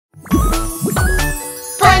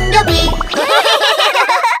Pandobi.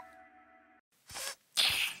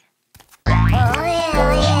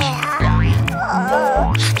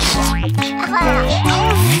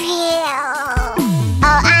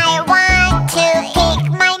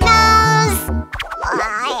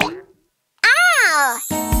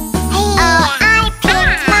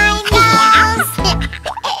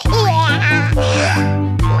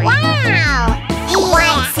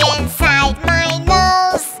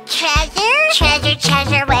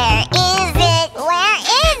 Treasure, where is it? Where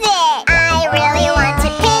is it? I really want to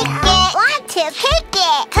pick it. Want to pick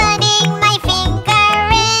it. Putting my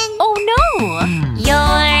finger in. Oh no!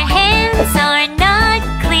 Your hands are not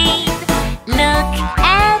clean. Look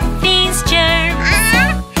at these germs.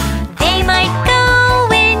 They might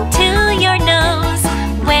go into your nose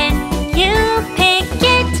when you pick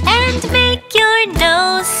it and make your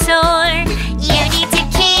nose sore. You need to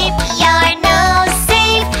keep your nose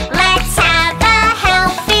safe. Let's have a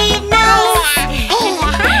healthy nose.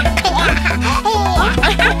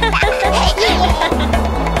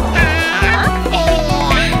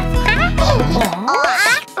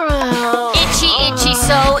 Itchy, itchy,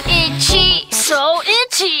 so itchy, so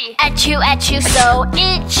itchy. Achoo, achoo, so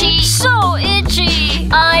itchy, so itchy.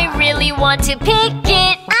 I really want to pick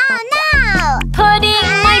it. Oh no! Putting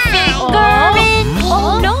my finger in.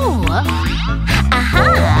 Oh no!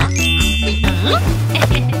 Aha!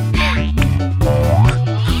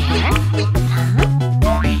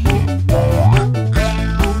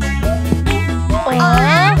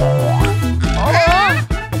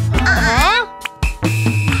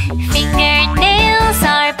 Fingernails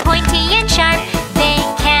are pointy and sharp. They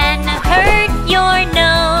can hurt your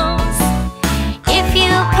nose. If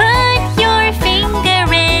you put your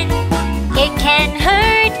finger in, it can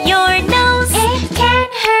hurt your nose. It can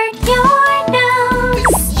hurt your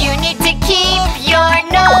nose. You need to keep your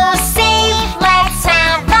nose safe. Let's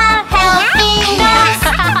have a healthy nose.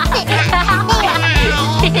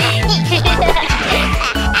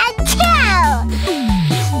 Achoo!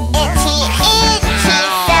 Itchy, itchy,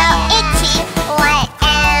 so itchy. What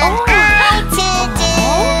am I to do?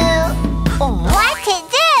 What to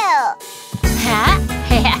do?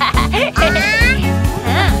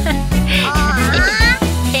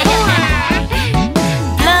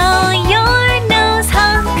 Blow your nose,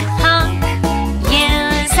 honk, honk.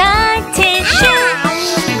 Use a tissue.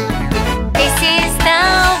 This is the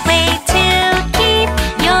way to keep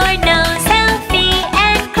your nose healthy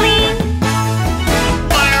and clean.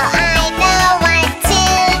 Now I know what to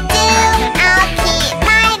do. I'll keep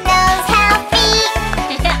my nose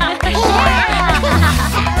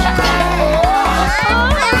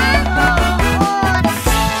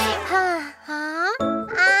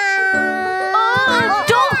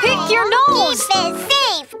Don't pick your nose. Keep it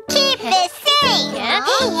safe. Keep it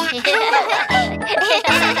safe.